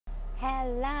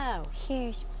Hello,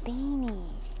 here's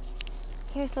Beanie.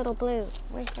 Here's little Blue.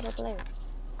 Where's little Blue?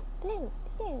 Blue,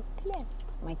 Blue, Blue.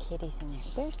 My kitty's in there.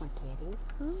 There's my kitty.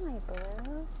 Hi,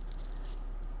 Blue.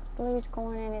 Blue's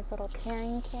going in his little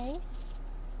carrying case.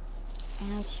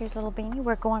 And here's little Beanie.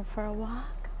 We're going for a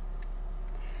walk.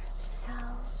 So,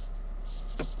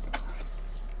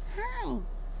 hi.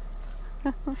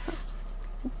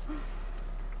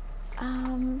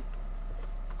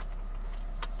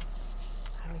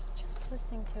 I was just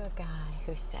listening to a guy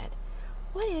who said,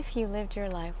 what if you lived your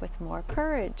life with more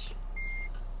courage?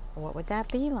 What would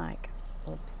that be like?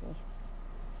 Oopsie.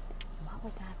 What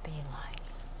would that be like?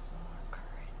 More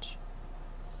courage.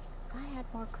 If I had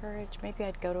more courage, maybe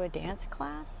I'd go to a dance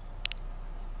class.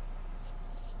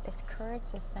 Is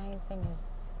courage the same thing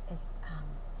as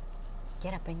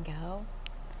get up and go?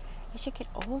 As you get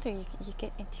older, you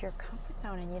get into your comfort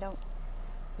zone, and you don't,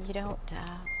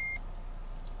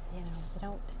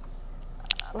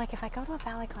 like if I go to a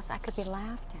ballet class, I could be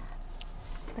laughed at.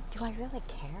 But do I really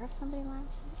care if somebody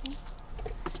laughs at me?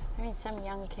 I mean, some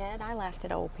young kid, I laughed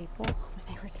at old people when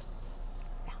they were dancing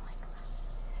ballet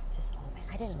class. It's just old man.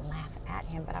 I didn't laugh at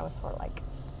him, but I was sort of like,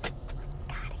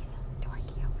 God, he's so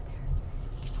dorky over there.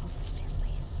 All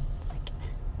spindly. Like,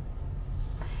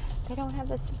 they don't have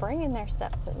the spring in their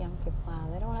steps that young people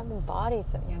have. They don't have the bodies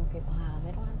that young people have.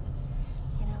 They don't have,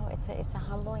 it's a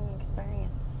humbling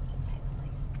experience, to say the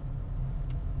least.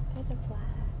 There's a flag.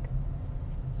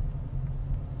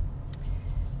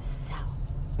 So,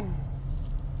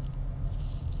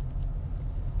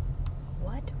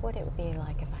 what would it be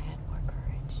like if I had more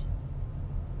courage?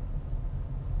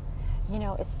 You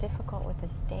know, it's difficult with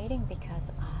this dating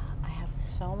because I have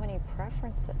so many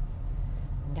preferences.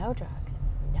 No drugs,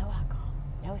 no alcohol,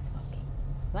 no smoking.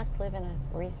 Must live in a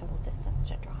reasonable distance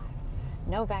to drive.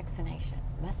 No vaccination.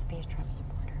 Must be a Trump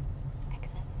supporter,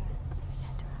 etc., etc.,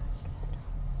 etc.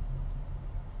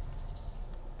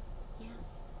 Yeah,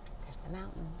 there's the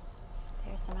mountains.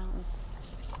 There's the mountains.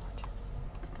 It's gorgeous.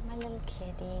 Look at my little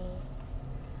kitty.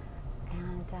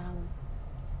 And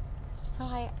so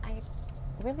I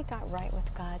really got right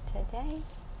with God today.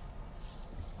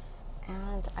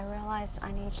 And I realized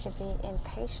I need to be in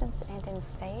patience and in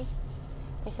faith.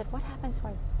 They said, what happens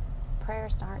when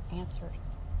prayers aren't answered?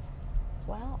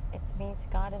 Well, it means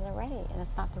God isn't ready and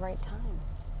it's not the right time.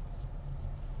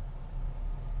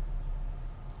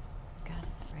 God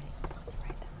isn't ready. It's not the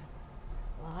right time.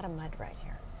 A lot of mud right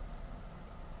here.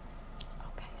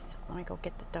 Okay, so let me go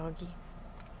get the doggy.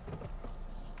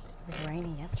 It was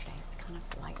rainy yesterday. It's kind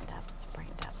of lightened up. It's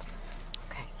brightened up.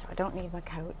 Okay, so I don't need my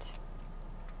coat.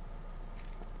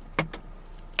 Come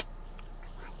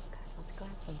on, you guys. Let's go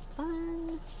have some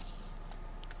fun.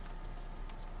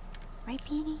 Right,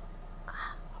 Beanie?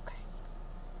 Okay.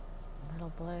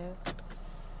 Little Blue.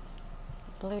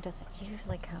 Blue doesn't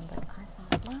usually come, but I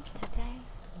thought, well, today,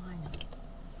 why not?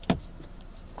 So,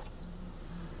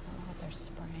 I don't know what they're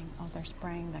spraying. Oh, they're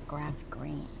spraying the grass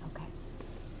green. Okay.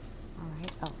 All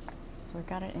right. Oh, so we've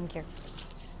got it in gear.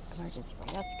 Emergency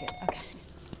spray. That's good. Okay.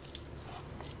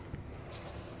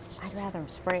 I'd rather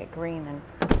spray it green than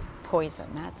poison.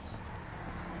 That's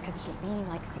because Beanie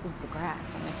likes to eat the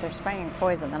grass, and if they're spraying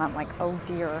poison, then I'm like, oh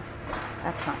dear,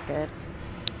 that's not good.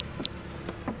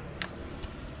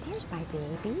 There's my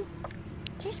baby.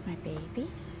 There's my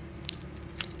babies.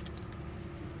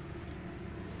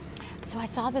 So I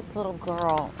saw this little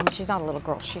girl. I mean, she's not a little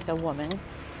girl. She's a woman,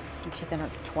 and she's in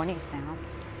her 20s now.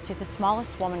 She's the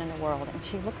smallest woman in the world, and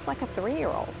she looks like a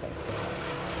 3-year-old, basically.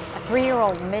 A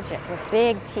 3-year-old midget with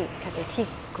big teeth, because her teeth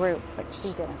grew, but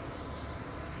she didn't.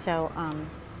 So,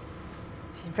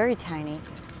 she's very tiny,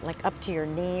 like up to your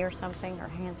knee or something. Her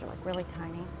hands are like really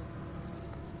tiny.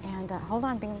 And hold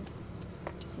on, Bean.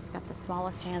 She's got the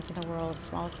smallest hands in the world,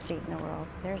 smallest feet in the world.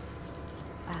 There's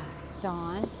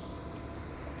Dawn,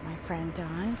 my friend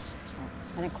Dawn,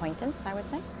 an acquaintance, I would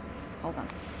say. Hold on.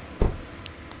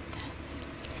 Yes.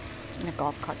 And the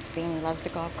golf carts. Bean loves the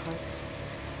golf carts.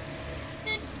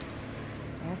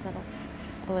 There's little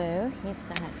Blue. He's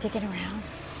digging around.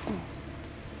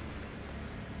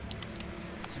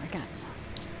 So we got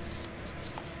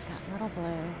little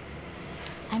Blue.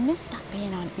 I miss not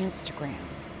being on Instagram.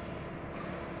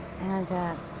 And,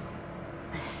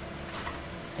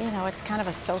 it's kind of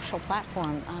a social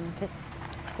platform. This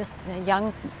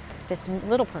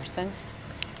little person,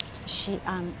 she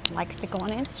likes to go on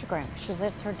Instagram. She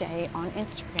lives her day on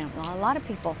Instagram. Well, a lot of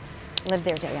people live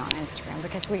their day on Instagram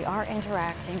because we are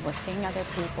interacting, we're seeing other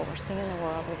people, we're seeing the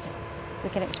world, we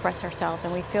can express ourselves,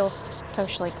 and we feel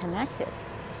socially connected.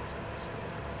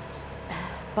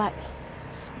 But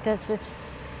does this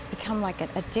become like an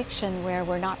addiction where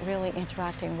we're not really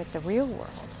interacting with the real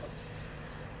world?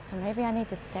 So maybe I need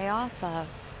to stay off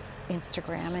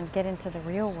Instagram and get into the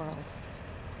real world.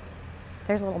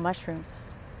 There's little mushrooms.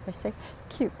 They say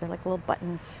cute. They're like little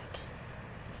buttons.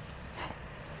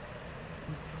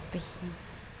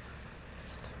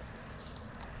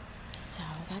 So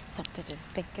that's something to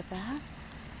think about.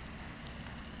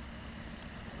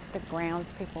 The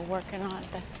grounds people working on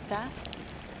that stuff.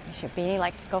 Beanie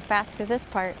likes to go fast through this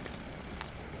part.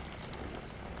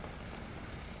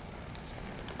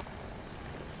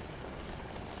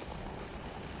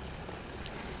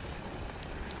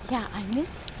 Yeah, I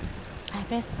miss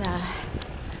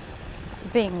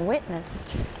being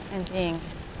witnessed and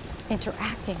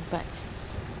interacting, but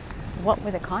what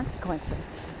were the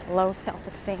consequences? Low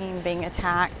self-esteem, being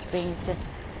attacked, being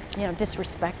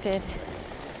disrespected,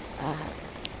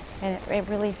 and it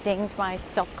really dinged my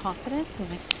self-confidence and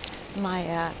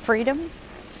my freedom.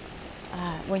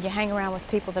 When you hang around with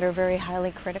people that are very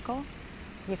highly critical,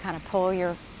 you kind of pull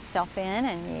yourself in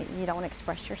and you don't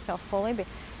express yourself fully. But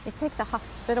it takes a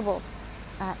hospitable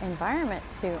environment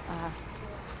to,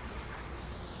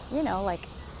 like,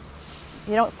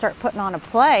 you don't start putting on a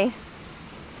play,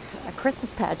 a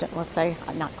Christmas pageant, let's say,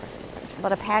 not Christmas pageant,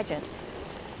 but a pageant,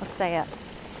 let's say a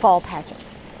fall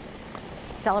pageant,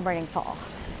 celebrating fall.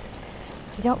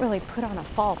 You don't really put on a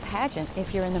fall pageant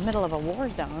if you're in the middle of a war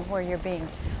zone where you're being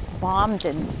bombed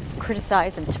and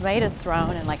criticized and tomatoes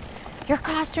thrown and like, your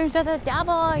costumes are the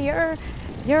devil, you're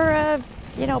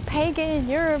a pagan,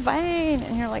 you're vain,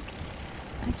 and you're like,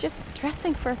 I'm just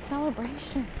dressing for a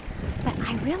celebration. But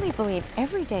I really believe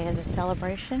every day is a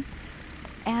celebration,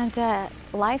 and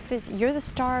life is, you're the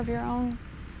star of your own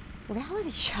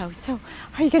reality show. So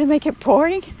are you going to make it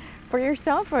boring for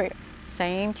yourself? Or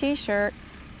same t-shirt,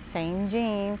 same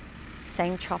jeans,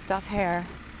 same chopped off hair.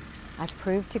 I've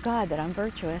proved to God that I'm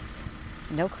virtuous.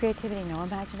 No creativity, no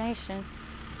imagination.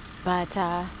 But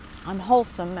I'm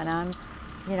wholesome, and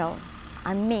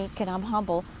I'm meek, and I'm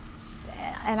humble,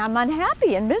 and I'm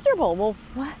unhappy and miserable. Well,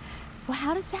 what? Well,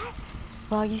 how does that?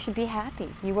 Well, you should be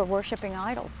happy. You were worshiping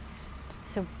idols.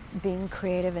 So being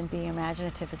creative and being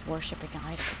imaginative is worshiping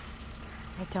idols.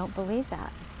 I don't believe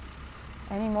that.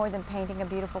 Any more than painting a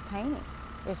beautiful painting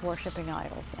is worshiping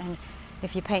idols. And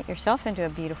if you paint yourself into a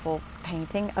beautiful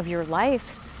painting of your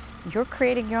life, you're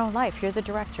creating your own life. You're the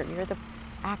director, you're the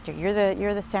actor, you're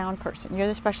the sound person, you're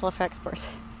the special effects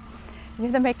person,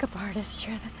 you're the makeup artist,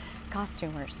 you're the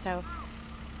costumer. So,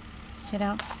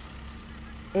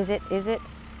 is it,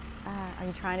 are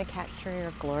you trying to capture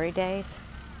your glory days?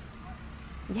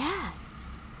 Yeah.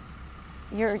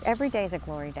 Every day is a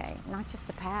glory day, not just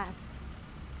the past.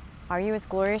 Are you as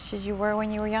glorious as you were when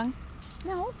you were young?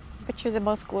 No, but you're the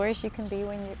most glorious you can be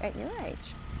when you're at your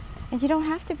age. And you don't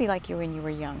have to be like you when you were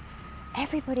young.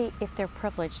 Everybody, if they're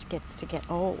privileged, gets to get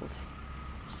old.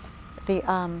 The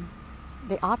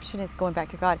option is going back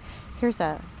to God. Here's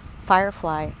a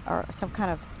firefly or some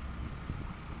kind of,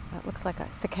 it looks like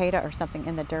a cicada or something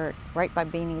in the dirt right by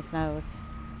Beanie's nose.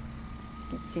 You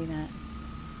can see that.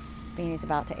 Beanie's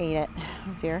about to eat it.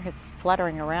 Oh dear, it's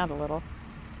fluttering around a little.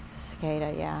 It's a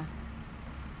cicada, yeah.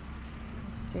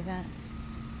 See that?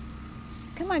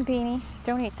 Come on, Beanie.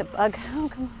 Don't eat the bug. Oh,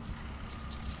 come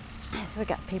on. So we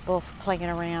got people playing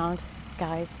around,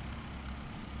 guys.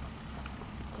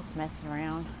 Just messing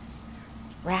around,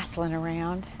 wrestling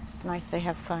around. It's nice they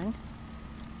have fun.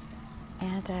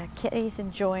 And Kitty's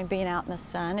enjoying being out in the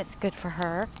sun. It's good for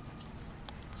her.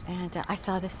 And I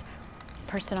saw this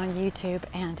person on YouTube,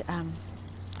 and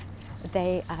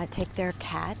they take their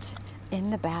cat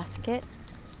in the basket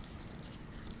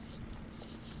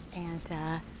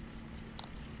and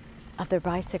of their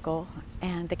bicycle,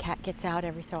 and the cat gets out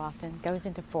every so often, goes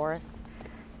into forests,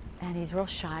 and he's real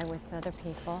shy with other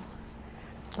people,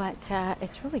 but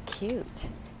it's really cute,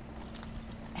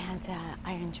 and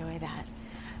I enjoy that.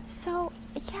 So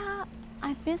yeah,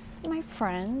 I miss my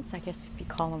friends, I guess if you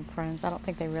call them friends. I don't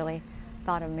think they really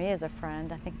thought of me as a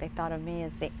friend. I think they thought of me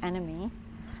as the enemy.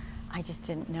 I just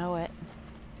didn't know it.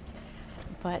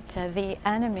 But the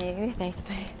enemy,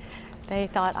 they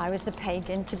thought I was the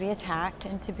pagan to be attacked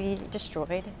and to be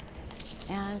destroyed.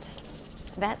 And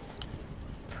that's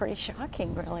pretty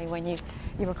shocking, really, when you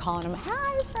were calling them,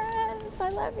 hi friends, I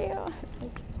love you.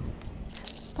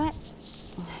 But,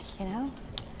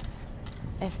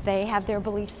 if they have their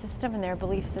belief system and their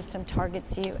belief system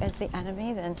targets you as the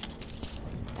enemy, then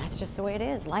that's just the way it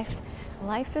is. Life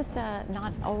is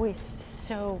not always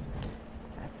so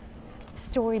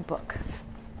storybook.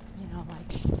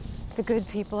 Like the good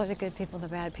people are the good people, the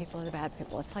bad people are the bad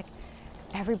people. It's like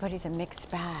everybody's a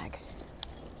mixed bag.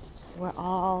 We're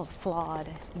all flawed.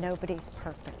 Nobody's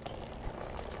perfect.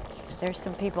 There's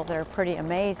some people that are pretty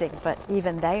amazing, but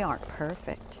even they aren't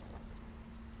perfect.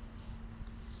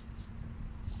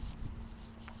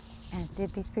 And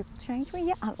did these people change me?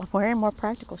 Yeah, I'm wearing more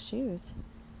practical shoes.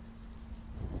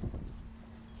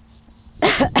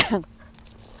 Here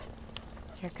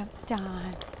comes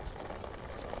Dawn.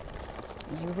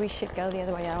 Maybe we should go the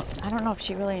other way. I don't know if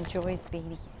she really enjoys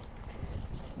Beanie.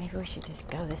 Maybe we should just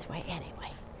go this way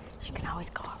anyway. She can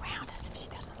always go around us if she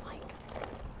doesn't like.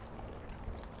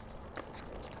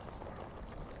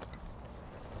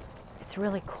 It's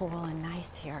really cool and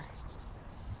nice here.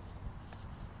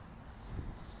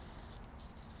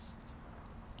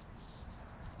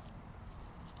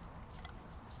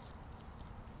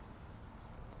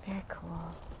 Very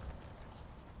cool.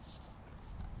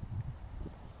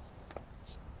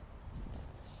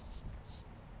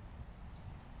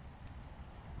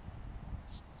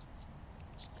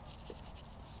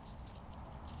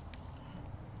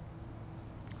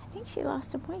 I think she lost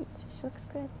some weight. She looks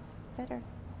good, better.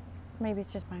 Maybe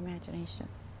it's just my imagination.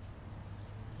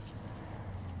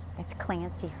 It's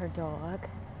Clancy, her dog.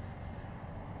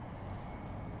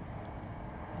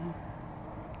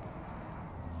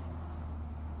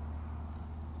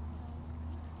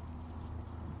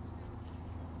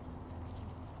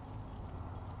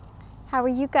 How are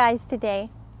you guys today?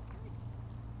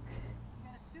 You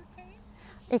got a suitcase?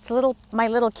 It's my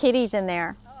little kitty's in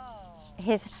there.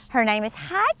 Oh. Her name is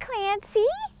Hi Clancy.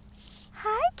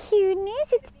 Hi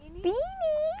cuteness. It's Beanie.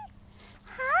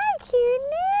 Hi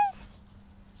cuteness.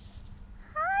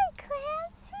 Hi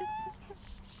Clancy.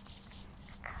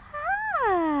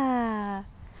 Ah,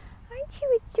 aren't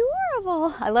you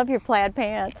adorable? I love your plaid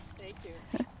pants. Thank you.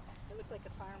 I look like a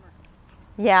farmer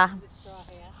Yeah. with a straw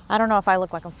hat. I don't know if I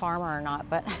look like a farmer or not,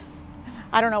 but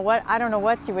I don't know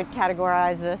what you would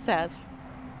categorize this as.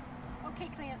 Okay,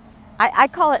 Clance. I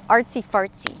call it artsy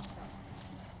fartsy.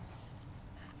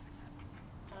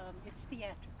 It's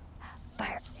theatrical.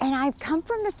 And I've come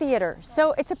from the theater,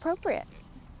 so it's appropriate.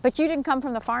 But you didn't come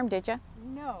from the farm, did you?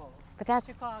 No. But that's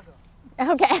Chicago.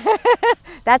 okay.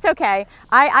 That's okay.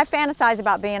 I fantasize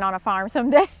about being on a farm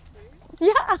someday.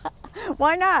 Yeah,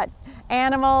 why not?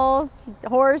 Animals,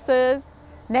 horses,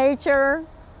 nature. You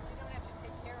don't have to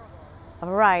take care of all.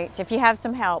 All right, if you have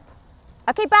some help.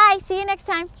 Okay, bye. See you next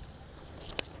time.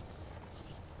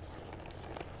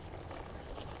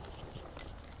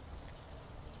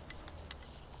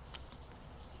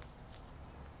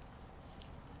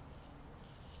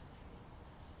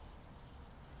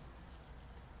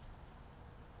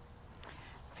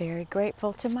 Very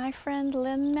grateful to my friend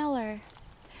Lynn Miller.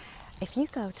 If you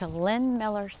go to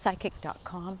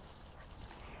lynnmillerpsychic.com,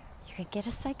 you can get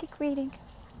a psychic reading.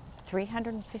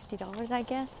 $350, I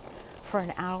guess, for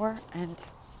an hour. And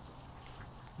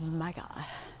my God, I'm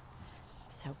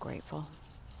so grateful,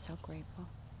 so grateful.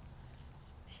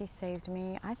 She saved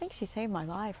me. I think she saved my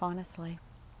life, honestly.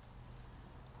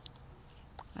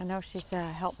 I know she's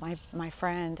helped my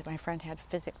friend. My friend had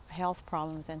health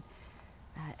problems and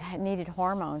needed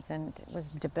hormones and was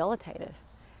debilitated.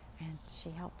 And she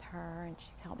helped her and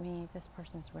she's helped me. This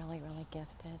person's really, really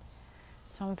gifted.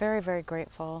 So I'm very, very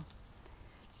grateful.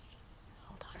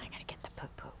 Hold on, I gotta get the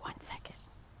poo-poo. 1 second.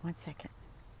 1 second.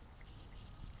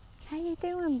 How you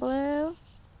doing, Blue?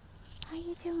 How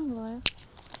you doing, Blue?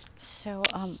 So,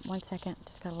 1 second.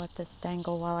 Just gotta let this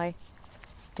dangle while I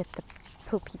get the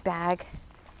poopy bag.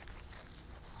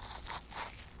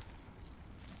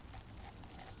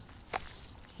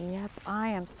 Yep, I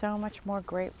am so much more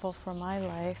grateful for my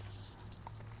life.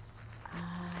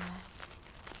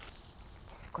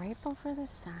 Just grateful for the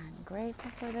sun,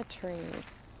 grateful for the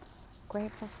trees,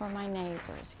 grateful for my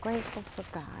neighbors, grateful for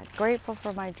God, grateful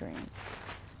for my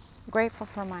dreams, grateful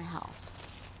for my health,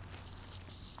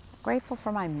 grateful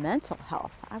for my mental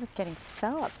health. I was getting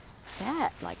so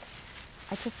upset, like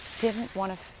I just didn't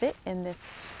want to fit in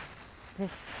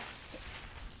this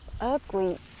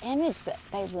ugly image that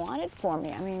they wanted for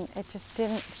me. I mean, it just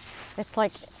didn't, it's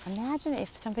like, imagine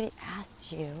if somebody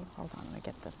asked you, hold on, let me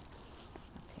get this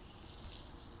up here.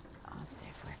 Let's see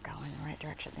if we're going in the right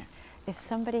direction there. If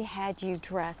somebody had you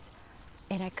dress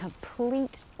in a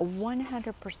complete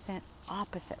 100%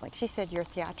 opposite, like she said, you're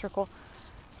theatrical,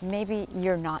 maybe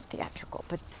you're not theatrical,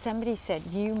 but somebody said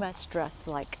you must dress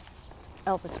like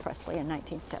Elvis Presley in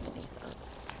 1970s, or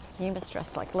you must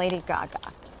dress like Lady Gaga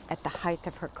at the height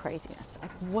of her craziness,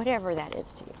 like whatever that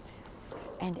is to you,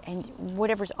 and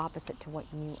whatever's opposite to what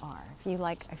you are.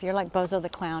 If you're like Bozo the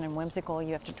Clown and whimsical,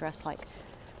 you have to dress like,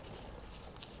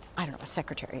 I don't know, a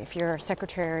secretary. If you're a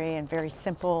secretary and very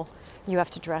simple, you have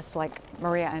to dress like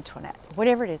Maria Antoinette.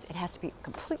 Whatever it is, it has to be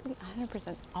completely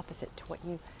 100% opposite to what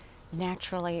you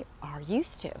naturally are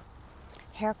used to.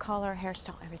 hair color,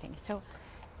 hairstyle, everything. So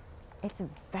it's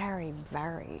very,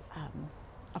 very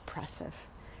oppressive,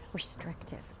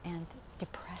 restrictive, and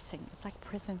depressing. It's like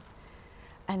prison.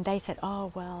 And they said,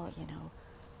 oh, well, you know,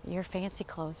 your fancy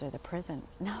clothes are the prison.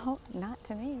 No, not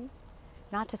to me.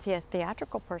 Not to the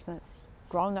theatrical person that's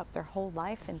grown up their whole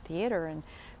life in theater and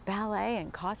ballet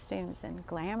and costumes and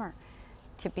glamour.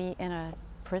 To be in a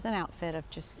prison outfit of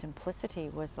just simplicity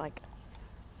was like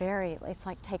it's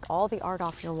like take all the art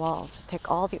off your walls,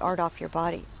 take all the art off your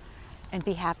body, and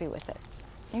be happy with it.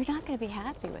 You're not going to be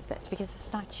happy with it because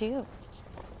it's not you.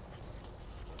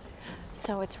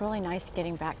 So it's really nice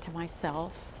getting back to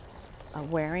myself,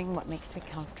 wearing what makes me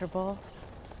comfortable.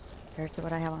 Here's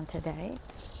what I have on today.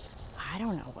 I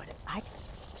don't know I just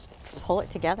pull it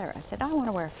together. I said, I want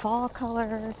to wear fall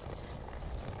colors.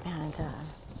 And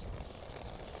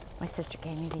my sister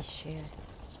gave me these shoes.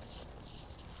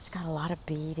 It's got a lot of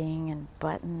beading and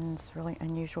buttons, really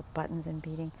unusual buttons and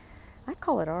beading. I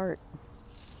call it art.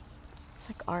 It's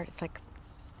like art. It's got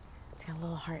a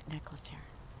little heart necklace here.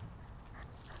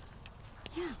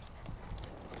 Yeah.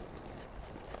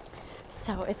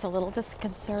 So it's a little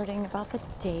disconcerting about the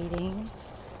dating.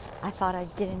 I thought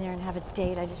I'd get in there and have a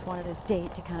date. I just wanted a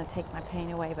date to kind of take my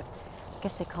pain away, but I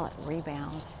guess they call it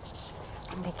rebound.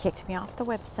 And they kicked me off the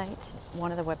website,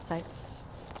 one of the websites.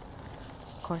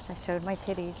 Of course, I showed my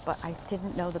titties, but I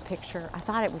didn't know the picture. I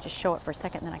thought it would just show it for a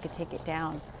second, and then I could take it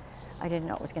down. I didn't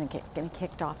know it was going to get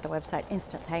kicked off the website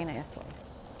instantaneously.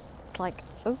 It's like,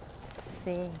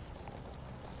 oopsie.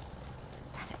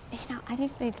 You know, I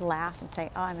just need to laugh and say,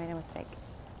 oh, I made a mistake.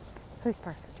 Who's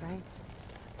perfect, right?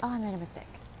 Oh, I made a mistake.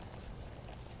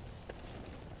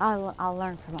 I'll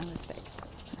learn from my mistakes.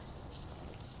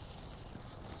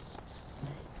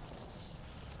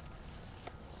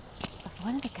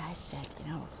 One of the guys said,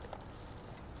 you know,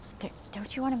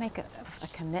 don't you want to make a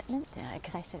commitment?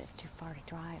 Because I said it's too far to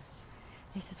drive.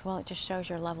 He says, well, it just shows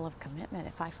your level of commitment.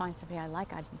 If I find somebody I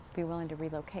like, I'd be willing to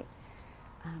relocate.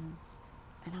 And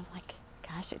I'm like,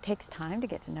 gosh, it takes time to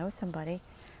get to know somebody,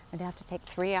 and to have to take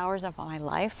 3 hours of my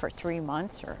life for 3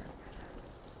 months or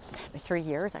 3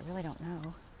 years, I really don't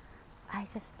know.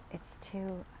 It's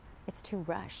too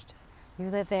rushed. You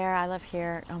live there, I live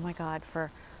here. Oh my God,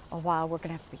 for a while we're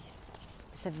gonna have to be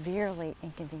severely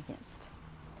inconvenienced.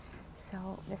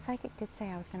 So the psychic did say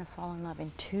I was gonna fall in love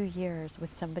in 2 years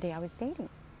with somebody I was dating.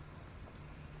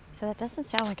 So that doesn't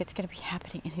sound like it's gonna be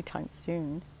happening anytime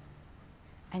soon.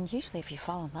 And usually if you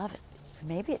fall in love,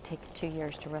 maybe it takes 2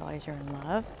 years to realize you're in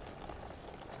love.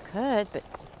 Could, but...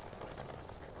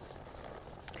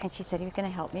 And she said he was going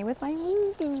to help me with my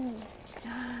movie,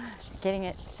 getting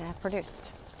it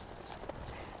produced.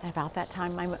 And about that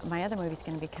time, my other movie's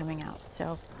going to be coming out.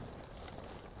 So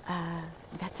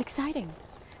that's exciting.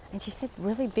 And she said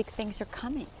really big things are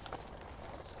coming.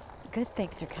 Good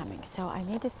things are coming. So I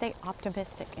need to stay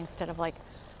optimistic instead of like,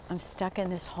 I'm stuck in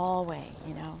this hallway,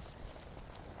 you know.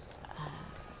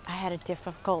 I had a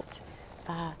difficult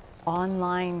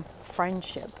online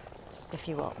friendship, if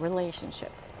you will,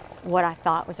 relationship. What I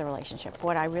thought was a relationship.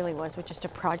 What I really was just a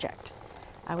project.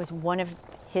 I was one of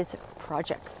his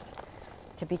projects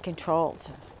to be controlled,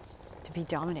 to be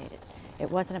dominated.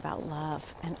 It wasn't about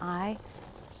love. And I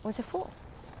was a fool.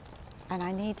 And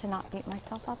I need to not beat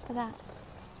myself up for that.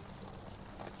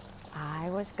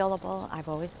 I was gullible. I've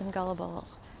always been gullible.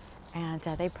 And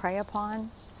they prey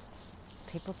upon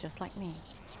people just like me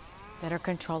that are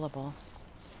controllable.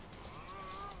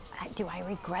 Do I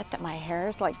regret that my hair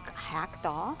is like hacked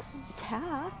off?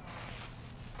 Yeah.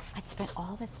 I'd spent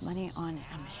all this money on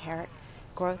hair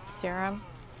growth serum.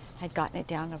 I'd gotten it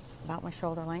down to about my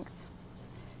shoulder length.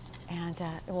 And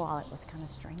while it was kind of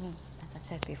stringy, as I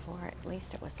said before, at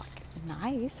least it was like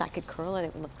nice. I could curl it,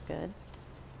 it would look good.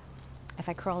 If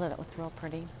I curled it, it looked real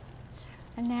pretty.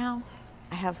 And now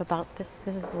I have about this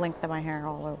is the length of my hair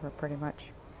all over pretty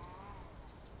much.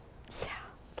 Yeah.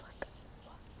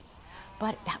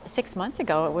 But that was 6 months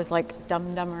ago. It was like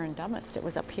Dumb, Dumber, and Dumbest. It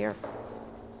was up here.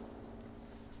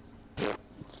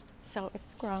 So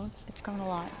it's grown. It's grown a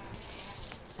lot.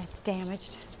 It's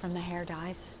damaged from the hair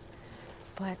dyes.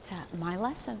 But my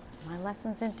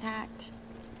lesson's intact.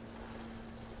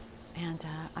 And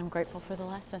I'm grateful for the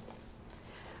lesson.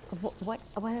 What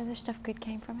other stuff good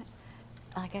came from it?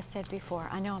 Like I said before,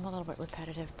 I know I'm a little bit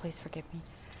repetitive. Please forgive me.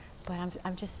 But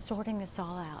I'm just sorting this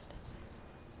all out.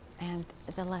 And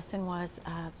the lesson was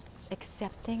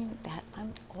accepting that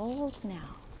I'm old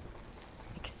now.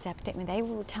 Accepting, I mean, they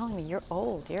were telling me, you're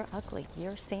old, you're ugly,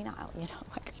 you're senile, you know,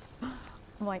 like,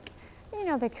 I'm like, you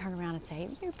know, they turn around and say,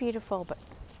 you're beautiful, but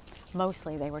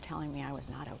mostly they were telling me I was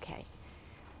not okay.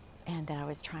 And that I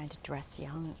was trying to dress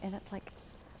young. And it's like,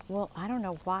 Well, I don't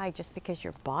know why, just because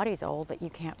your body's old, that you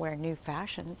can't wear new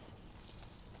fashions.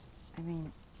 I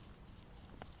mean,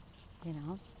 you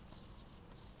know,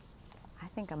 I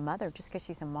think a mother, just because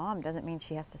she's a mom, doesn't mean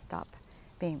she has to stop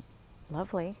being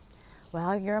lovely.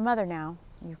 Well, you're a mother now.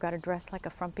 You've got to dress like a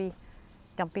frumpy,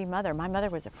 dumpy mother. My mother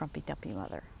was a frumpy, dumpy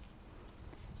mother.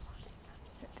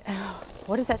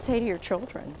 What does that say to your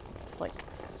children? It's like,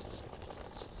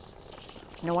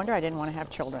 no wonder I didn't want to have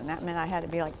children. That meant I had to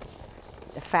be like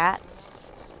fat,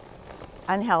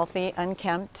 unhealthy,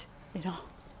 unkempt, you know.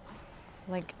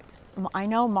 Like, I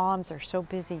know moms are so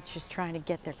busy just trying to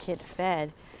get their kid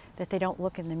fed that they don't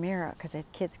look in the mirror because the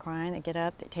kid's crying, they get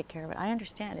up, they take care of it. I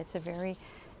understand it's a very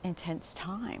intense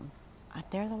time.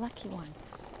 They're the lucky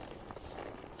ones.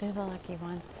 They're the lucky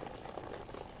ones.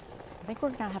 I think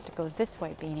we're gonna have to go this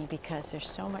way, Beanie, because there's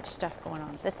so much stuff going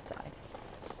on this side.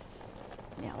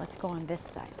 Yeah, let's go on this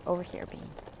side. Over here, Bean.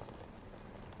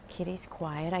 Kitty's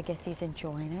quiet. I guess he's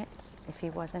enjoying it. If he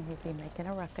wasn't, he'd be making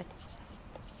a ruckus.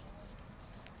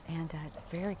 And it's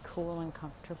very cool and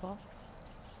comfortable.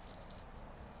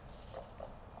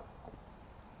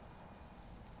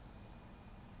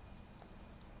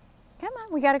 Come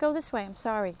on, we got to go this way. I'm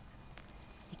sorry.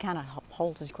 He kind of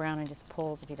holds his ground and just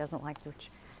pulls if he doesn't like, which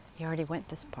he already went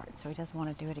this part, so he doesn't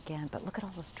want to do it again. But look at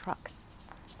all those trucks.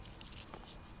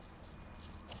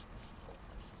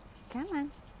 Come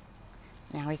on.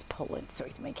 Now he's pulling, so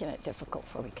he's making it difficult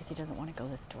for me because he doesn't want to go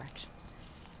this direction.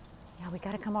 Yeah, we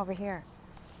got to come over here.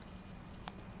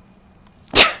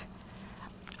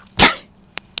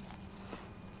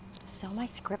 So my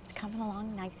script's coming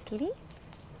along nicely.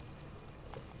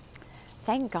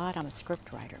 Thank God I'm a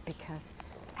script writer, because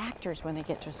actors, when they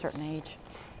get to a certain age,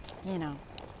 you know,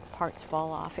 parts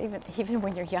fall off. Even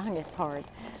when you're young, it's hard.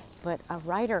 But a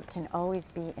writer can always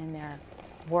be in their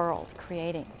world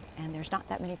creating, and there's not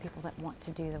that many people that want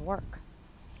to do the work,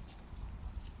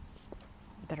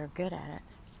 that are good at it.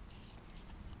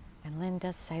 And Lynn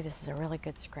does say this is a really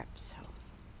good script, so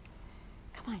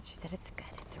come on, she said it's good.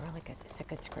 It's really good. It's a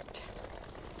good script.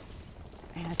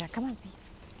 And come on, Bee.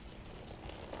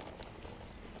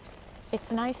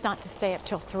 It's nice not to stay up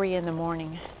till 3 in the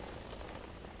morning,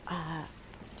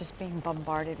 just being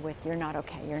bombarded with, you're not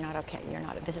okay, you're not okay, you're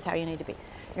not, this is how you need to be.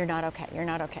 You're not okay, you're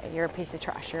not okay, you're a piece of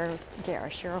trash, you're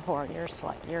garish, you're a whore, you're a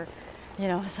slut, you're, you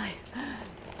know,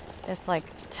 it's like,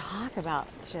 talk about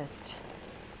just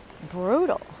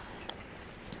brutal.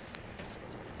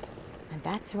 And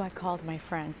that's who I called my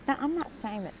friends. Now, I'm not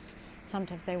saying that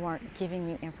sometimes they weren't giving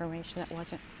me information that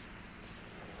wasn't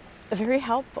very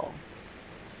helpful.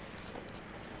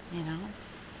 You know,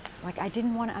 like I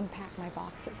didn't want to unpack my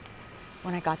boxes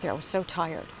when I got there. I was so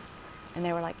tired. And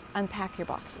they were like, unpack your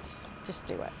boxes, just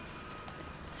do it.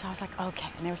 So I was like, okay.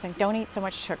 And they were saying, don't eat so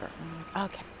much sugar. And I'm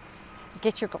like, okay.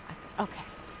 Get your glasses, okay.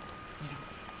 You know,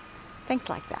 things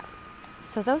like that.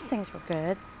 So those things were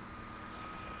good.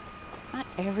 Not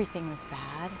everything was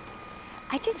bad.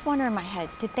 I just wonder in my head,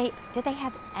 did they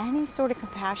have any sort of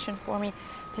compassion for me?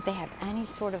 Did they have any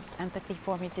sort of empathy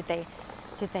for me? Did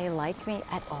they like me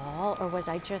at all, or was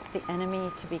I just the enemy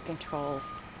to be controlled?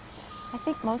 I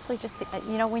think mostly just,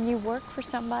 you know, when you work for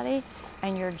somebody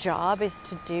and your job is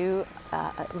to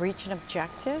reach an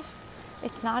objective,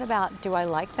 it's not about do I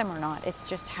like them or not. It's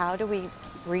just how do we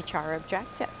reach our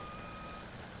objective?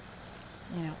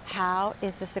 You know, how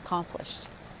is this accomplished?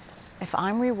 If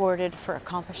I'm rewarded for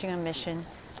accomplishing a mission,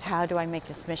 how do I make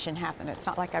this mission happen? It's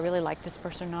not like I really like this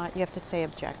person or not. You have to stay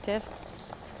objective.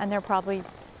 And they're probably,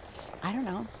 I don't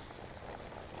know.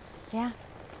 Yeah.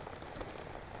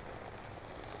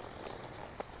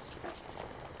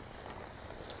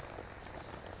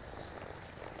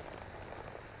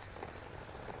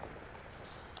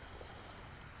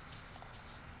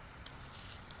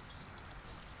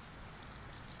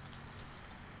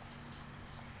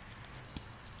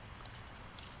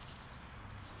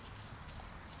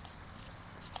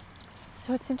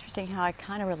 So it's interesting how I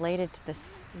kind of related to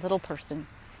this little person.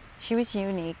 She was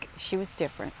unique, she was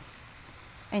different,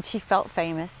 and she felt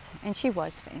famous, and she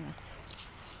was famous.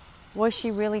 Was she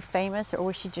really famous, or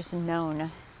was she just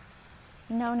known?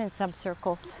 Known in some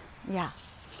circles, yeah,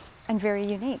 and very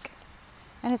unique.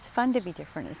 And it's fun to be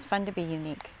different, it's fun to be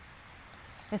unique.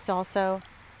 It's also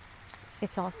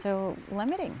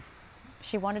limiting.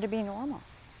 She wanted to be normal.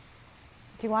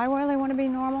 Do I really want to be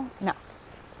normal? No.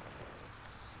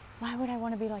 Why would I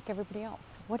want to be like everybody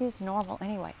else? What is normal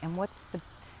anyway? And what's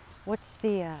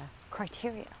the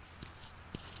criteria?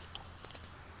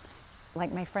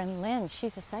 Like my friend Lynn,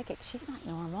 she's a psychic. She's not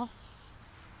normal.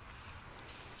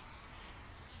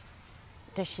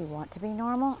 Does she want to be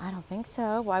normal? I don't think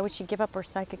so. Why would she give up her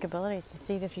psychic abilities to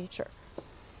see the future?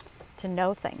 to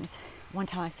know things. One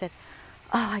time I said,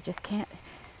 oh, I just can't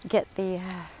get the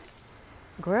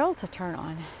grill to turn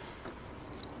on.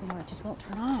 You know, it just won't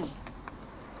turn on.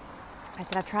 I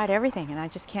said, I've tried everything and I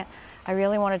just can't. I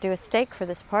really want to do a steak for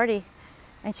this party.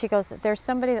 And she goes, there's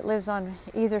somebody that lives on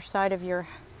either side of your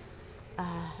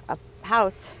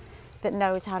house that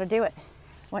knows how to do it.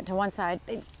 Went to one side,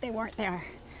 they weren't there.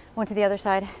 Went to the other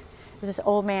side, there was this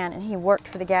old man and he worked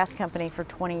for the gas company for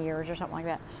 20 years or something like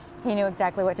that. He knew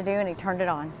exactly what to do and he turned it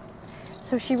on.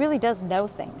 So she really does know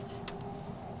things.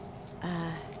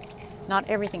 Not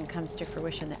everything comes to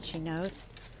fruition that she knows,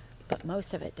 but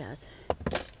most of it does.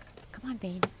 Come on,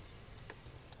 Bean.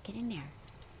 Get in there.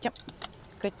 Jump.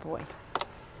 Good boy.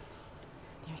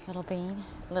 There's little Bean,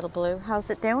 little Blue. How's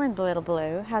it doing, little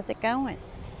Blue? How's it going?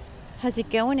 How's it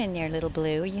going in there, little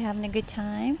Blue? Are you having a good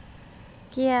time?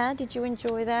 Yeah, did you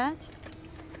enjoy that?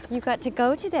 You got to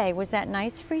go today. Was that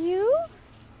nice for you?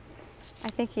 I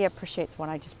think he appreciates when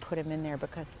I just put him in there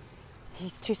because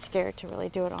he's too scared to really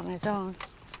do it on his own.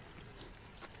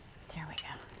 There we go.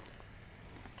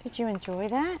 Did you enjoy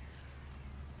that?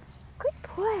 Good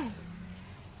boy.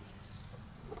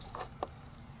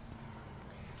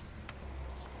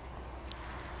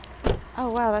 Oh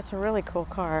wow, that's a really cool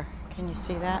car. Can you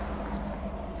see that?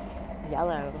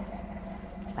 Yellow.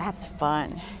 That's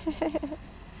fun.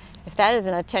 If that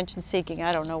isn't attention seeking,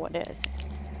 I don't know what is.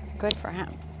 Good for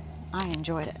him. I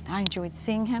enjoyed it. I enjoyed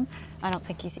seeing him. I don't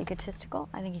think he's egotistical.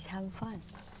 I think he's having fun.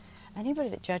 Anybody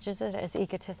that judges it as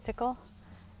egotistical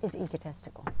is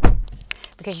egotistical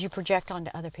because you project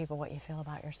onto other people what you feel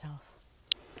about yourself.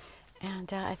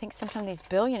 And I think sometimes these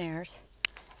billionaires,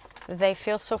 they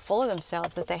feel so full of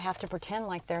themselves that they have to pretend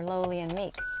like they're lowly and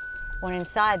meek, when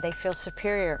inside they feel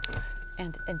superior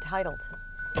and entitled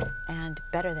and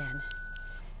better than.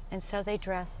 And so they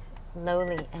dress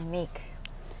lowly and meek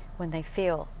when they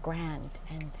feel grand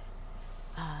and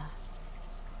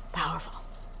powerful.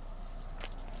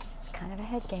 It's kind of a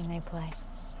head game they play.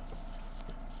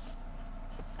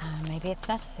 Maybe it's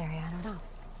necessary, I don't know.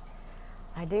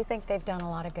 I do think they've done a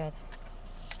lot of good.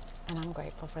 And I'm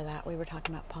grateful for that. We were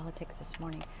talking about politics this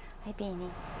morning. Hi, Beanie.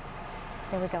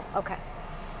 There we go. Okay.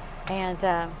 And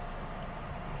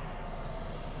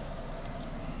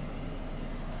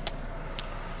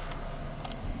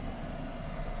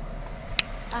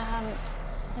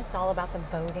it's all about the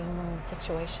voting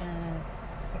situation and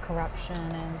the corruption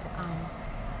and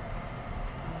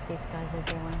what these guys are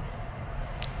doing.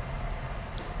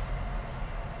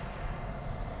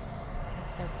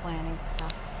 Because they're planning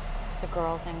stuff. The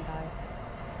girls and guys.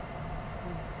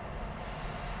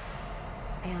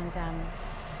 And there's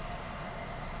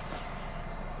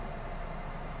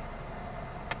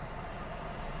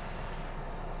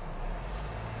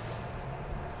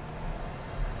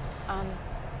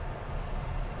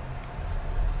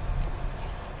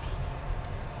something.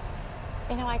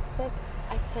 You know, I said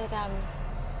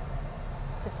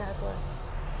to Douglas,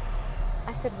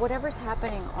 I said, whatever's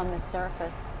happening on the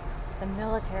surface, the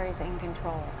military's in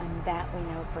control, and that we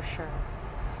know for sure.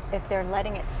 If they're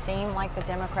letting it seem like the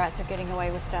Democrats are getting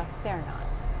away with stuff, they're not.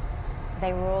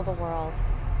 They rule the world.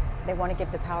 They want to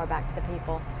give the power back to the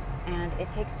people, and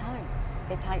it takes time.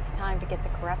 It takes time to get the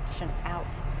corruption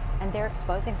out, and they're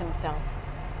exposing themselves.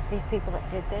 These people that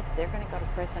did this, they're going to go to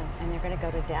prison, and they're going to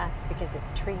go to death because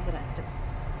it's treasonous to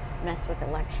mess with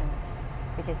elections,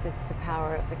 because it's the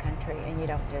power of the country, and you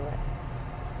don't do it.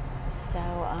 So,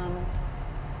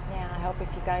 yeah, I hope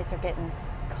if you guys are getting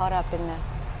caught up in the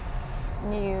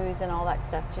news and all that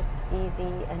stuff, just easy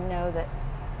and know that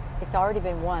it's already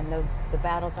been won. The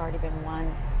battle's already been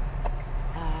won.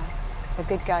 The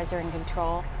good guys are in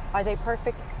control. Are they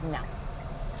perfect? No.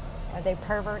 Are they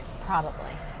perverts?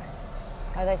 Probably.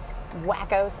 Are they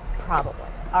wackos? Probably.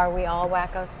 Are we all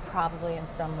wackos? Probably in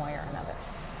some way or another.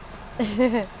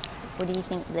 What do you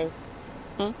think, Blue?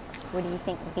 What do you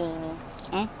think, Beanie?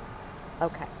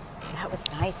 Okay. That was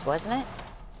nice, wasn't it?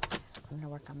 I'm going to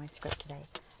work on my script today.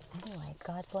 Anyway,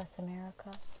 God bless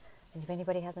America. If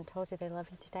anybody hasn't told you they love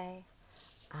you today,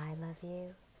 I love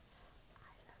you.